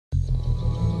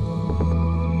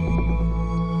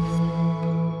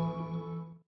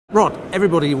Rod,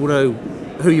 everybody will know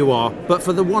who you are, but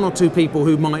for the one or two people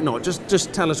who might not,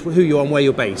 just tell us who you are and where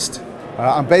you're based.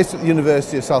 I'm based at the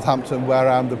University of Southampton, where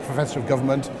I'm the Professor of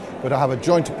Government, but I have a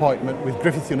joint appointment with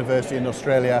Griffith University in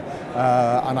Australia,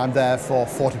 and I'm there for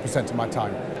 40% of my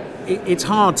time. It's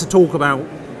hard to talk about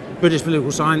British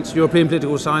political science, European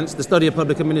political science, the study of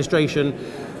public administration,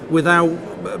 without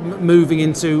moving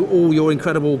into all your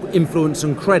incredible influence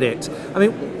and credit. I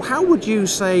mean, how would you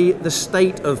say the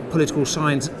state of political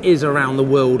science is around the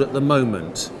world at the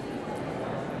moment?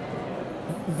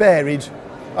 Varied,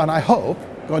 and I hope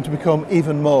going to become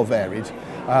even more varied.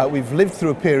 We've lived through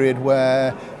a period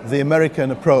where the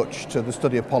American approach to the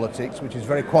study of politics, which is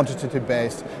very quantitative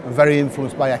based and very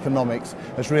influenced by economics,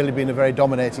 has really been a very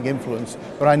dominating influence.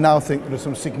 But I now think there are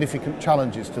some significant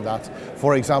challenges to that.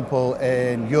 For example,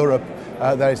 in Europe,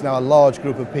 there is now a large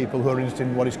group of people who are interested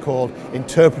in what is called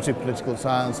interpretive political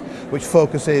science, which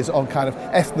focuses on kind of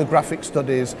ethnographic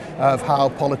studies of how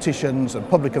politicians and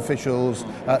public officials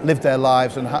live their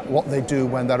lives and what they do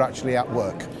when they're actually at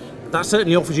work. That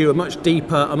certainly offers you a much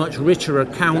deeper, a much richer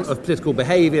account of political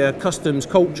behaviour, customs,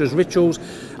 cultures, rituals.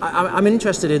 I'm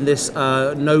interested in this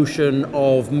notion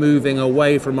of moving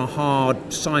away from a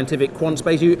hard scientific quant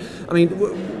space.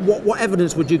 What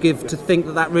evidence would you give to think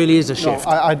that that really is a shift?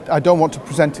 No, I don't want to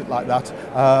present it like that.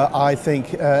 I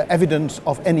think evidence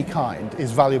of any kind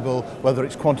is valuable, whether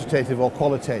it's quantitative or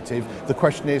qualitative. The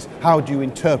question is, how do you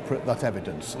interpret that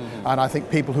evidence? And I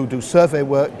think people who do survey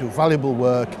work do valuable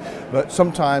work, but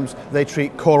sometimes they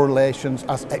treat correlations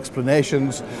as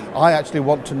explanations. I actually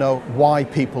want to know why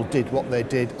people did what they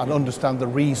did and understand the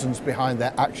reasons behind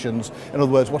their actions. In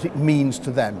other words, what it means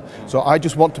to them. So I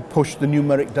just want to push the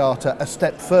numeric data a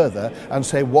step further and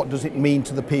say, what does it mean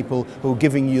to the people who are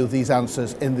giving you these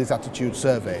answers in these attitude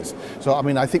surveys? So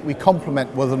I think we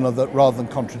complement one another rather than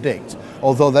contradict,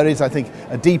 although there is, I think,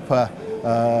 a deeper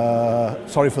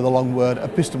sorry for the long word,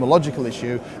 epistemological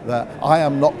issue that I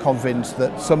am not convinced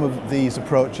that some of these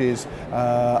approaches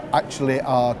actually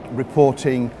are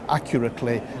reporting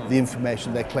accurately the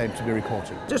information they claim to be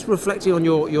reporting. Just reflecting on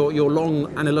your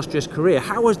long and illustrious career,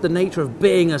 how has the nature of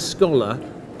being a scholar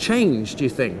changed, do you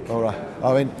think? All right.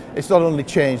 I mean, it's not only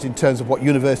changed in terms of what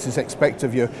universities expect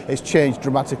of you, it's changed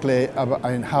dramatically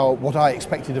in what I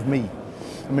expected of me.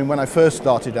 I mean, when I first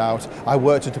started out, I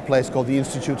worked at a place called the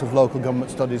Institute of Local Government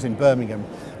Studies in Birmingham,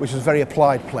 which is a very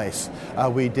applied place.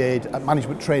 We did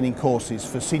management training courses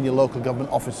for senior local government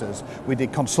officers. We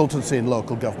did consultancy in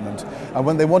local government. And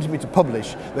when they wanted me to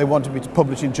publish, they wanted me to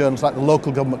publish in journals like the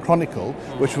Local Government Chronicle,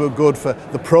 which were good for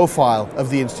the profile of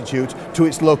the institute to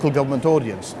its local government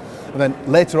audience. And then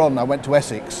later on I went to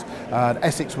Essex, and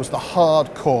Essex was the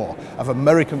hardcore of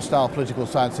American-style political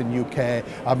science in the UK.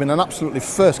 I'm in an absolutely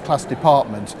first-class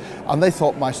department, and they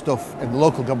thought my stuff in the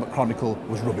Local Government Chronicle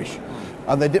was rubbish,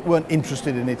 and they weren't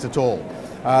interested in it at all.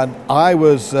 And I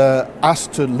was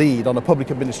asked to lead on a public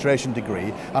administration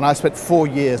degree, and I spent 4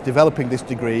 years developing this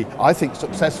degree, I think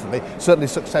successfully, certainly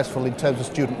successful in terms of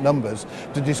student numbers,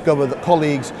 to discover that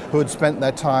colleagues who had spent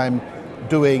their time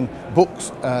doing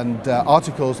books and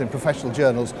articles in professional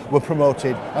journals were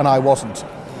promoted and I wasn't.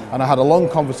 And I had a long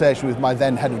conversation with my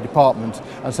then head of department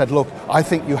and said, look, I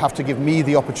think you have to give me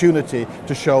the opportunity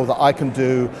to show that I can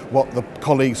do what the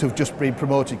colleagues who've just been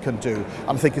promoted can do.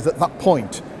 And I think at that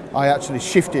point I actually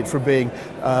shifted from being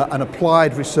an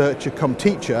applied researcher come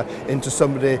teacher into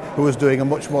somebody who was doing a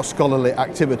much more scholarly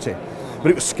activity. But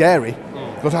it was scary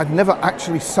because I'd never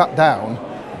actually sat down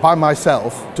by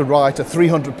myself to write a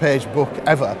 300-page book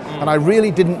ever, and I really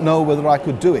didn't know whether I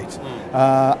could do it.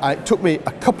 It took me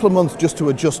a couple of months just to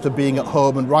adjust to being at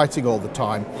home and writing all the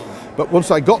time, but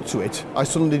once I got to it, I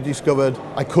suddenly discovered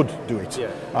I could do it,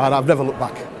 and I've never looked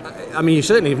back. I mean, you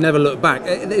certainly have never looked back.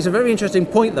 It's a very interesting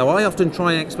point, though. I often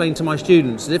try and explain to my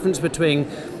students the difference between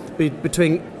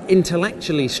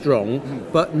intellectually strong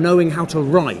but knowing how to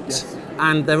write. Yes.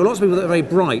 And there are lots of people that are very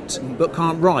bright but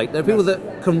can't write. There are people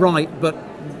that can write but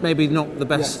maybe not the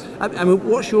best. Yes. I mean,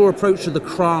 what's your approach to the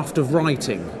craft of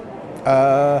writing?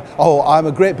 I'm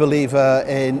a great believer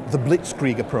in the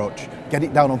blitzkrieg approach. Get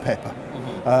it down on paper.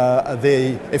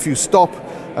 If you stop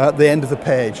at the end of the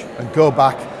page and go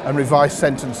back and revise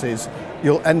sentences,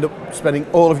 you'll end up spending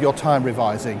all of your time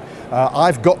revising.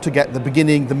 I've got to get the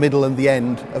beginning, the middle and the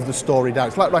end of the story down.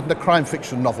 It's like writing a crime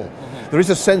fiction novel. There is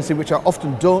a sense in which I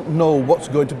often don't know what's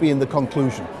going to be in the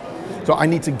conclusion. So I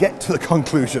need to get to the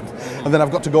conclusion, and then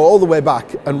I've got to go all the way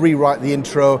back and rewrite the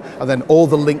intro and then all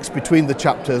the links between the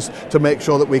chapters to make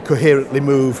sure that we coherently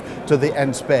move to the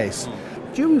end space.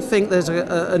 Do you think there's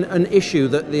an issue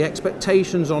that the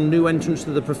expectations on new entrants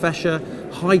to the profession,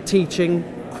 high teaching,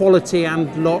 quality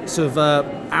and lots of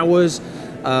hours,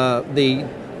 the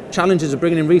challenges of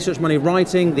bringing in research money,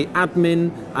 writing, the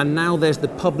admin, and now there's the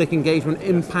public engagement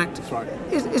impact. That's right.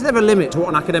 Is there a limit to what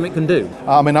an academic can do?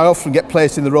 I mean, I often get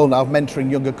placed in the role now of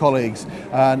mentoring younger colleagues,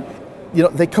 and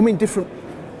they come in different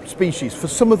species. For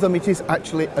some of them it is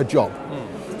actually a job.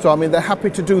 So I mean, they're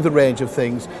happy to do the range of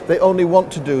things. They only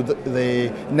want to do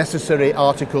the necessary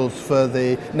articles for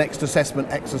the next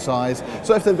assessment exercise.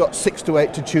 So if they've got 6 to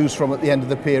 8 to choose from at the end of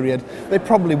the period, they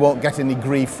probably won't get any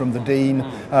grief from the dean,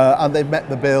 and they've met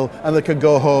the bill, and they can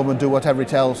go home and do whatever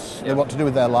else they want to do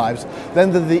with their lives.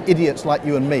 Then there are the idiots like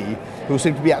you and me who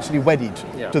seem to be actually wedded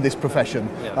to this profession,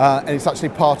 and it's actually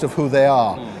part of who they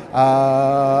are.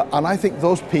 And I think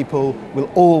those people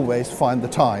will always find the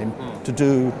time to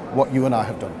do what you and I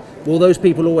have done. Will those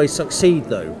people always succeed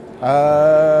though?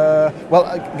 Well,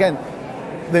 again,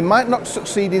 they might not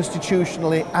succeed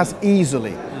institutionally as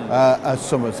easily as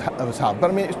some of us have. But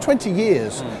I mean, it's 20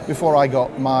 years before I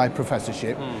got my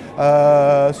professorship.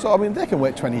 So I mean, they can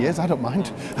wait 20 years, I don't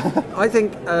mind. I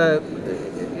think,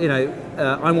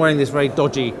 I'm wearing this very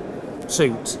dodgy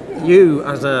suit. You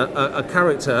as a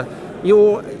character,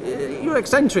 you're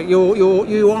eccentric.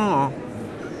 You're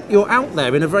out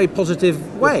there in a very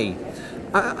positive way.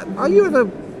 Are you ever,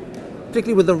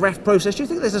 particularly with the ref process, do you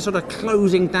think there's a sort of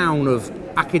closing down of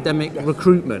academic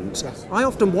recruitment? Yes. I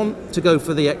often want to go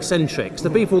for the eccentrics, the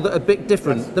people that are a bit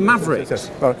different, the mavericks.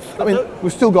 Yes. Well, I mean,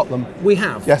 we've still got them. We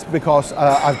have? Yes, because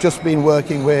I've just been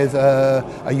working with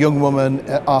a young woman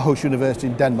at Aarhus University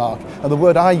in Denmark, and the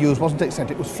word I used wasn't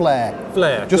eccentric, it was flair.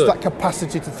 Flair, just good. That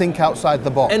capacity to think outside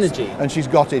the box. Energy. And she's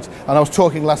got it. And I was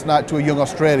talking last night to a young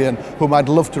Australian whom I'd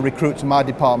love to recruit to my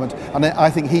department, and I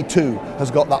think he too has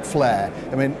got that flair.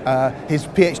 I mean, his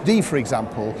PhD, for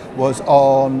example, was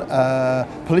on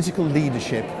political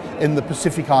leadership in the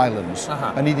Pacific Islands,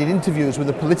 and he did interviews with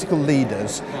the political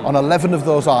leaders on 11 of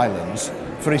those islands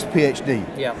for his PhD.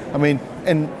 Yeah. I mean,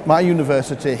 in my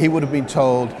university, he would have been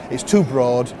told it's too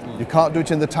broad, you can't do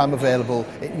it in the time available,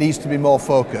 it needs to be more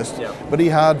focused. Yeah. But he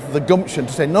had the gumption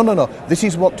to say, no, this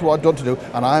is what I want to do,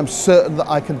 and I am certain that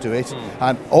I can do it.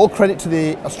 And all credit to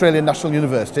the Australian National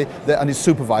University and his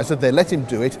supervisor, they let him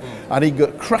do it, and he got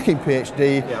a cracking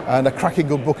PhD and a cracking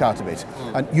good book out of it.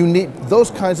 And you need, those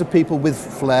kinds of people with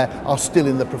flair are still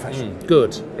in the profession.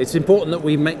 Good. It's important that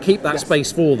we keep that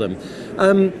space for them.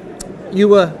 You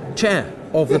were chair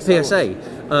of the PSA.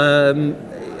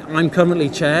 I'm currently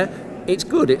chair. It's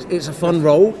good. It's a fun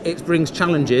role. It brings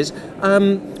challenges.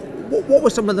 What were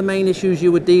some of the main issues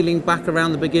you were dealing back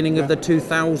around the beginning of the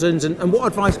 2000s, and what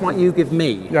advice might you give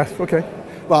me? Yes, okay.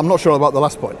 Well, I'm not sure about the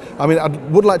last point. I mean, I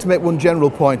would like to make one general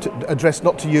point, addressed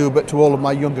not to you, but to all of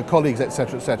my younger colleagues,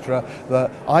 etc.,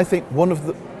 that I think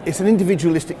it's an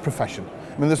individualistic profession.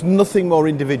 I mean, there's nothing more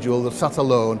individual than sat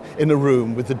alone in a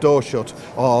room with the door shut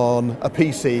on a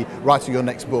PC, writing your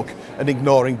next book and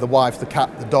ignoring the wife, the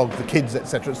cat, the dog, the kids,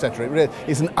 etc., etc. It really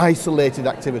is an isolated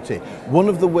activity. One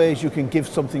of the ways you can give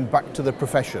something back to the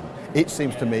profession, it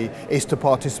seems to me, is to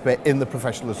participate in the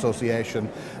professional association.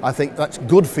 I think that's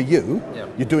good for you. Yeah.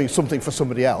 You're doing something for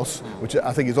somebody else, which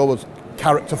I think is always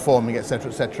character forming,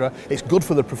 etc., etc. It's good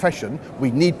for the profession.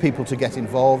 We need people to get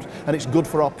involved, and it's good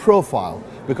for our profile,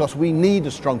 because we need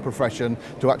a strong profession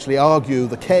to actually argue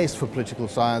the case for political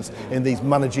science in these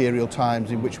managerial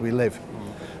times in which we live.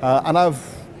 And I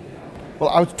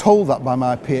was told that by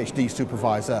my PhD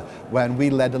supervisor when we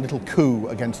led a little coup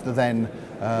against the then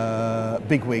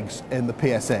bigwigs in the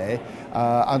PSA,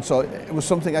 and so it was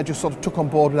something I just sort of took on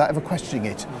board without ever questioning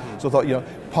it. So I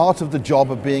thought, part of the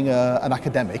job of being an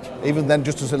academic, even then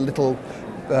just as a little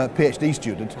PhD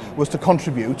student, was to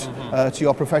contribute to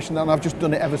your profession, and I've just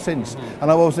done it ever since,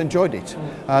 and I've always enjoyed it.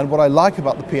 And what I like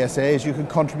about the PSA is you can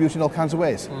contribute in all kinds of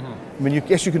ways. I mean,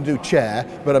 yes, you can do chair,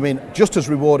 but I mean, just as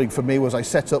rewarding for me was I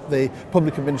set up the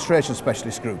Public Administration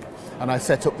Specialist Group, and I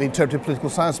set up the Interpretive Political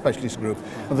Science Specialist Group.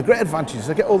 And the great advantage is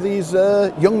I get all these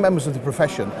young members of the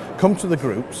profession come to the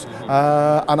groups,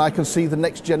 and I can see the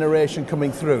next generation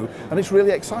coming through, and it's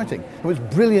really exciting. It was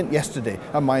brilliant yesterday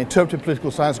at my Interpretive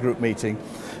Political Science Group meeting.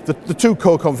 The two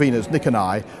co-conveners, Nick and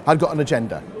I, had got an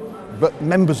agenda, but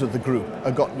members of the group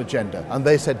had got an agenda, and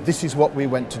they said, this is what we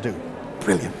went to do.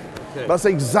 Brilliant. Okay. That's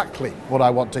exactly what I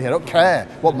want to hear. I don't care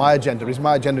what my agenda is.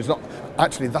 My agenda is not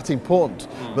actually that important,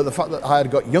 but the fact that I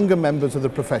had got younger members of the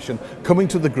profession coming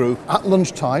to the group at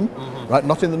lunchtime, right,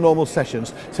 not in the normal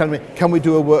sessions, telling me, can we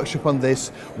do a workshop on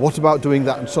this? What about doing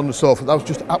that? And so on and so forth. That was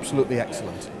just absolutely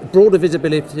excellent. Broader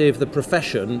visibility of the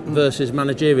profession versus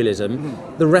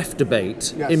managerialism, the ref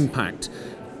debate, impact.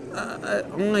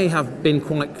 I have been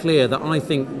quite clear that I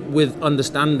think with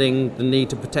understanding the need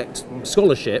to protect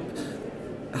scholarship,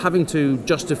 having to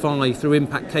justify through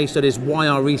impact case studies why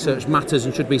our research matters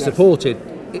and should be supported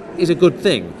is a good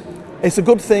thing. It's a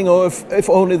good thing, or if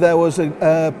only there was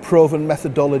a proven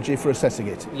methodology for assessing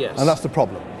it. Yes. And that's the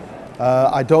problem.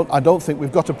 I don't think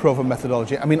we've got a proven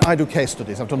methodology. I mean, I do case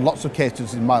studies. I've done lots of case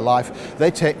studies in my life. They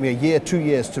take me a year, 2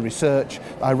 years to research.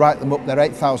 I write them up. They're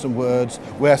 8,000 words.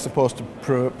 We're supposed to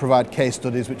provide case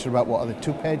studies which are about, what are they,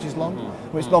 2 pages long?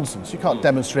 Well, it's nonsense. You can't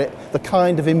demonstrate the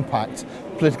kind of impact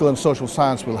political and social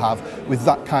science will have with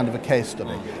that kind of a case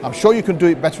study. I'm sure you can do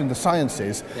it better in the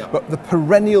sciences, but the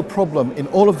perennial problem in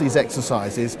all of these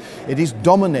exercises, it is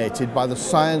dominated by the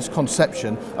science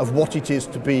conception of what it is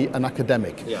to be an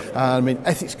academic. I mean,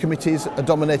 ethics committees are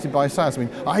dominated by science. I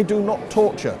mean, I do not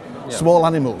torture small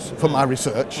animals for my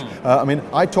research. I mean,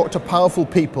 I talk to powerful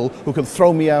people who can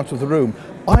throw me out of the room.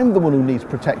 I'm the one who needs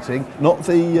protecting, not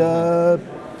the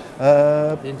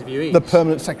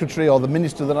permanent secretary or the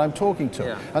minister that I'm talking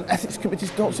to. And ethics committees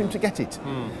don't seem to get it.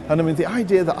 And I mean, the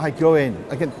idea that I go in,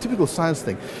 again, typical science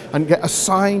thing, and get a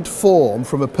signed form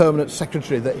from a permanent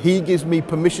secretary that he gives me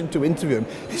permission to interview him,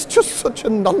 it's just such a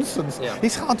nonsense.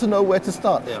 It's hard to know where to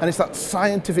start. And it's that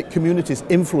scientific community's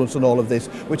influence on all of this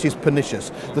which is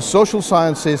pernicious. The social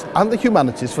sciences and the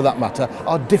humanities, for that matter,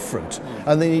 are different,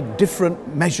 and they need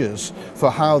different measures for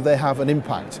how they have an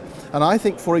impact. And I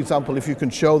think, for example, if you can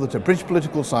show that a British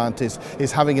political scientist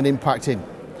is having an impact in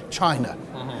China,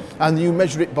 and you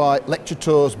measure it by lecture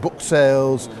tours, book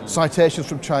sales, citations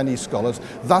from Chinese scholars,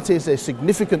 that is a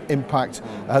significant impact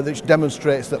which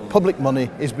demonstrates that public money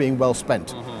is being well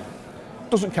spent.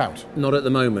 Doesn't count. Not at the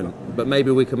moment, but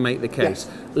maybe we can make the case.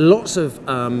 Lots of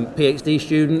PhD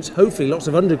students, hopefully lots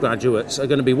of undergraduates are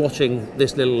going to be watching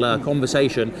this little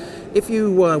conversation. If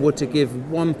you were to give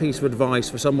one piece of advice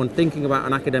for someone thinking about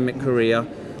an academic career,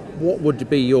 what would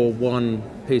be your one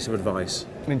piece of advice?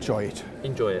 Enjoy it.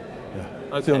 Enjoy it. Yeah.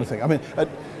 That's the only thing. I mean,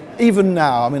 even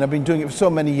now, I mean, I've been doing it for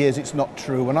so many years, it's not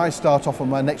true. When I start off on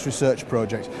my next research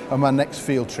project and my next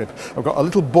field trip, I've got a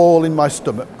little ball in my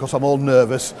stomach because I'm all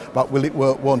nervous about will it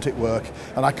work, won't it work?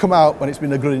 And I come out when it's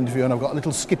been a good interview and I've got a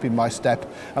little skip in my step,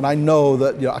 and I know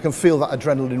that, you know, I can feel that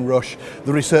adrenaline rush.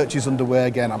 The research is underway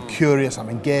again. I'm curious, I'm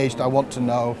engaged, I want to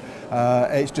know.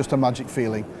 It's just a magic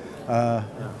feeling.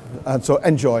 And so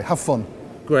enjoy, have fun.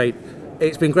 Great.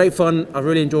 It's been great fun. I've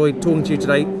really enjoyed talking to you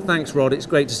today. Thanks, Rod. It's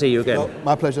great to see you again. Oh,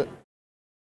 my pleasure.